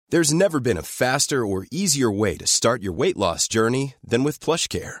There's never been a faster or easier way to start your weight loss journey than with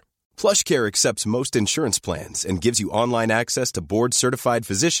PlushCare. PlushCare accepts most insurance plans and gives you online access to board-certified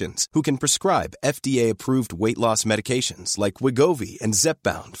physicians who can prescribe FDA-approved weight loss medications like Wegovy and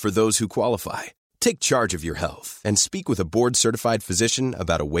Zepbound for those who qualify. Take charge of your health and speak with a board-certified physician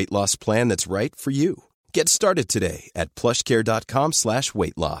about a weight loss plan that's right for you. Get started today at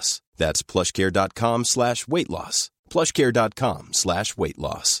plushcare.com/weight loss. That's plushcare.com/weight loss. plushcare.com/weight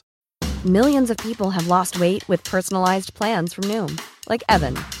loss. Millions of people have lost weight with personalized plans from Noom. Like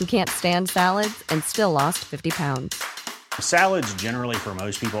Evan, who can't stand salads and still lost 50 pounds. Salads generally for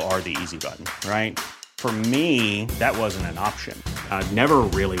most people are the easy button, right? For me, that wasn't an option. I never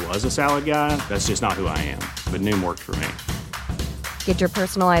really was a salad guy. That's just not who I am. But Noom worked for me. Get your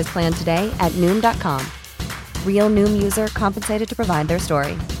personalized plan today at Noom.com. Real Noom user compensated to provide their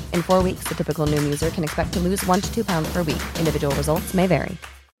story. In 4 weeks, the typical Noom user can expect to lose 1 to 2 pounds per week. Individual results may vary.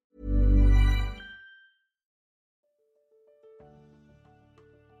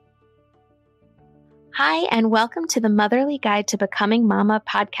 Hi, and welcome to the Motherly Guide to Becoming Mama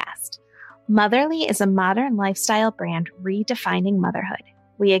podcast. Motherly is a modern lifestyle brand redefining motherhood.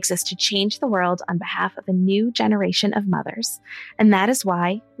 We exist to change the world on behalf of a new generation of mothers, and that is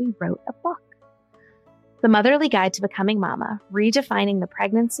why we wrote a book. The Motherly Guide to Becoming Mama, Redefining the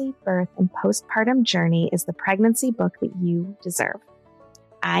Pregnancy, Birth, and Postpartum Journey is the pregnancy book that you deserve.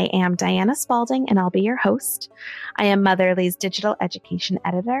 I am Diana Spalding, and I'll be your host. I am Motherly's digital education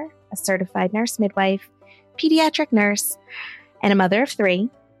editor, a certified nurse midwife, pediatric nurse, and a mother of 3,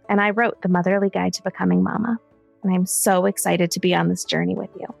 and I wrote the Motherly Guide to Becoming Mama, and I'm so excited to be on this journey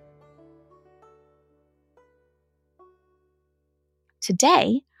with you.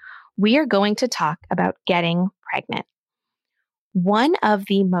 Today, we are going to talk about getting pregnant. One of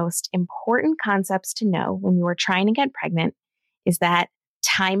the most important concepts to know when you are trying to get pregnant is that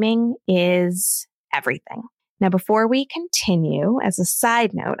timing is everything. Now, before we continue, as a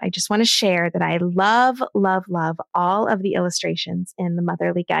side note, I just want to share that I love, love, love all of the illustrations in the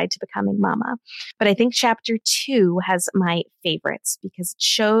Motherly Guide to Becoming Mama. But I think chapter 2 has my favorites because it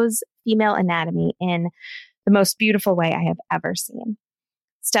shows female anatomy in the most beautiful way I have ever seen.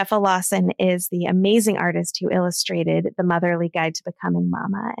 Steffa Lawson is the amazing artist who illustrated the Motherly Guide to Becoming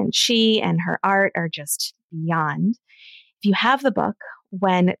Mama, and she and her art are just beyond. If you have the book,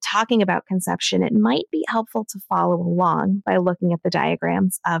 when talking about conception, it might be helpful to follow along by looking at the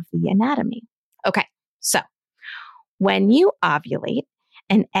diagrams of the anatomy. Okay, so when you ovulate,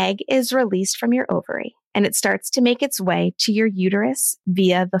 an egg is released from your ovary, and it starts to make its way to your uterus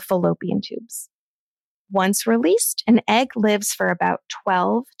via the fallopian tubes. Once released, an egg lives for about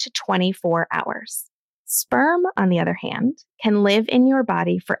 12 to 24 hours. Sperm, on the other hand, can live in your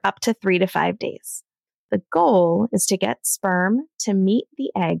body for up to 3 to 5 days. The goal is to get sperm to meet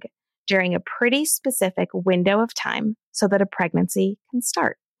the egg during a pretty specific window of time so that a pregnancy can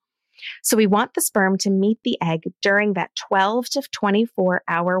start. So we want the sperm to meet the egg during that 12 to 24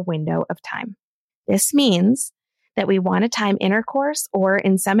 hour window of time. This means that we want to time intercourse or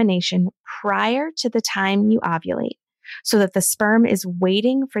insemination prior to the time you ovulate so that the sperm is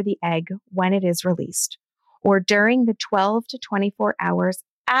waiting for the egg when it is released, or during the 12 to 24 hours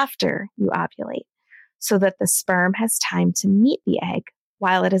after you ovulate so that the sperm has time to meet the egg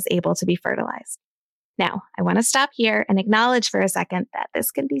while it is able to be fertilized. Now, I want to stop here and acknowledge for a second that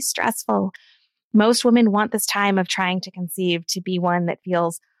this can be stressful. Most women want this time of trying to conceive to be one that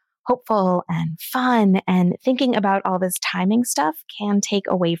feels hopeful and fun, and thinking about all this timing stuff can take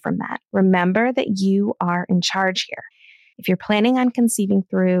away from that. Remember that you are in charge here. If you're planning on conceiving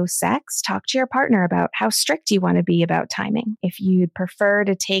through sex, talk to your partner about how strict you want to be about timing. If you'd prefer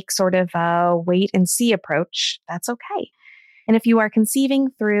to take sort of a wait and see approach, that's okay. And if you are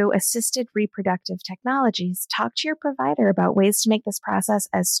conceiving through assisted reproductive technologies, talk to your provider about ways to make this process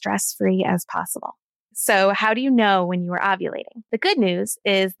as stress-free as possible. So how do you know when you are ovulating? The good news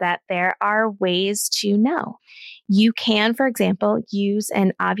is that there are ways to know. You can, for example, use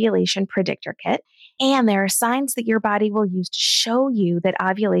an ovulation predictor kit, and there are signs that your body will use to show you that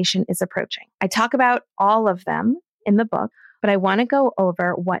ovulation is approaching. I talk about all of them in the book, but I want to go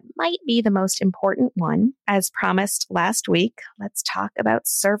over what might be the most important one. As promised last week, let's talk about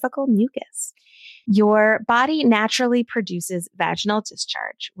cervical mucus. Your body naturally produces vaginal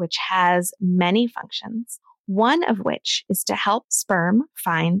discharge, which has many functions, one of which is to help sperm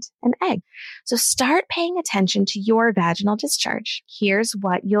find an egg. So start paying attention to your vaginal discharge. Here's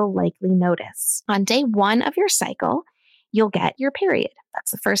what you'll likely notice. On day 1 of your cycle, you'll get your period.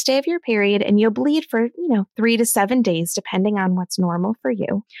 That's the first day of your period, and you'll bleed for, 3 to 7 days, depending on what's normal for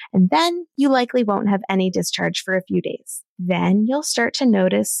you. And then you likely won't have any discharge for a few days. Then you'll start to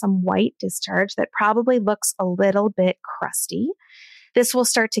notice some white discharge that probably looks a little bit crusty. This will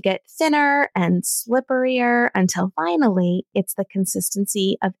start to get thinner and slipperier until finally it's the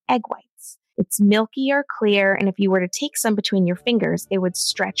consistency of egg whites. It's milky or clear, and if you were to take some between your fingers, it would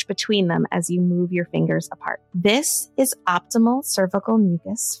stretch between them as you move your fingers apart. This is optimal cervical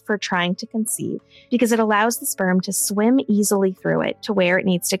mucus for trying to conceive because it allows the sperm to swim easily through it to where it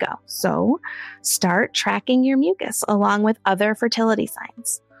needs to go. So start tracking your mucus along with other fertility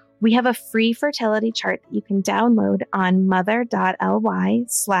signs. We have a free fertility chart that you can download on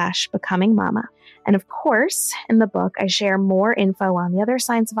mother.ly/becomingmama. And of course, in the book, I share more info on the other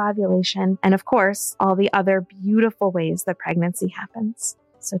signs of ovulation and, of course, all the other beautiful ways that pregnancy happens.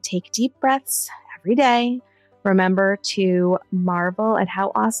 So take deep breaths every day. Remember to marvel at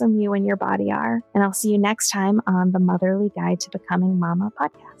how awesome you and your body are. And I'll see you next time on the Motherly Guide to Becoming Mama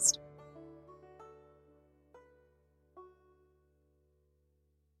podcast.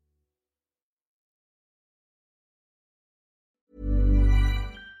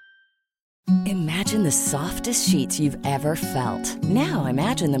 Imagine the softest sheets you've ever felt. Now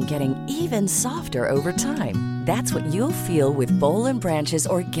imagine them getting even softer over time. That's what you'll feel with Boll & Branch's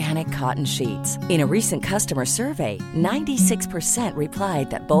organic cotton sheets. In a recent customer survey, 96% replied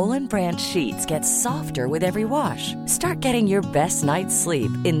that Boll & Branch sheets get softer with every wash. Start getting your best night's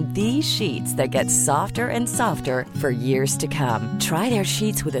sleep in these sheets that get softer and softer for years to come. Try their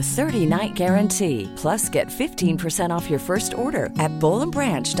sheets with a 30-night guarantee. Plus, get 15% off your first order at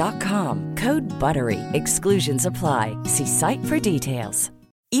bollandbranch.com. Code BUTTERY. Exclusions apply. See site for details.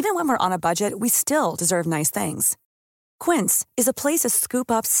 Even when we're on a budget, we still deserve nice things. Quince is a place to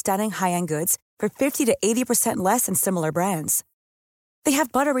scoop up stunning high-end goods for 50 to 80% less than similar brands. They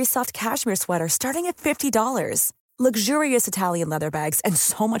have buttery soft cashmere sweaters starting at $50, luxurious Italian leather bags, and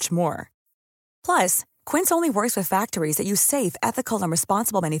so much more. Plus, Quince only works with factories that use safe, ethical, and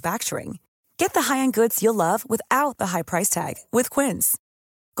responsible manufacturing. Get the high-end goods you'll love without the high price tag with Quince.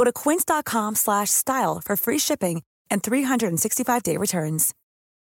 Go to quince.com/style for free shipping and 365-day returns.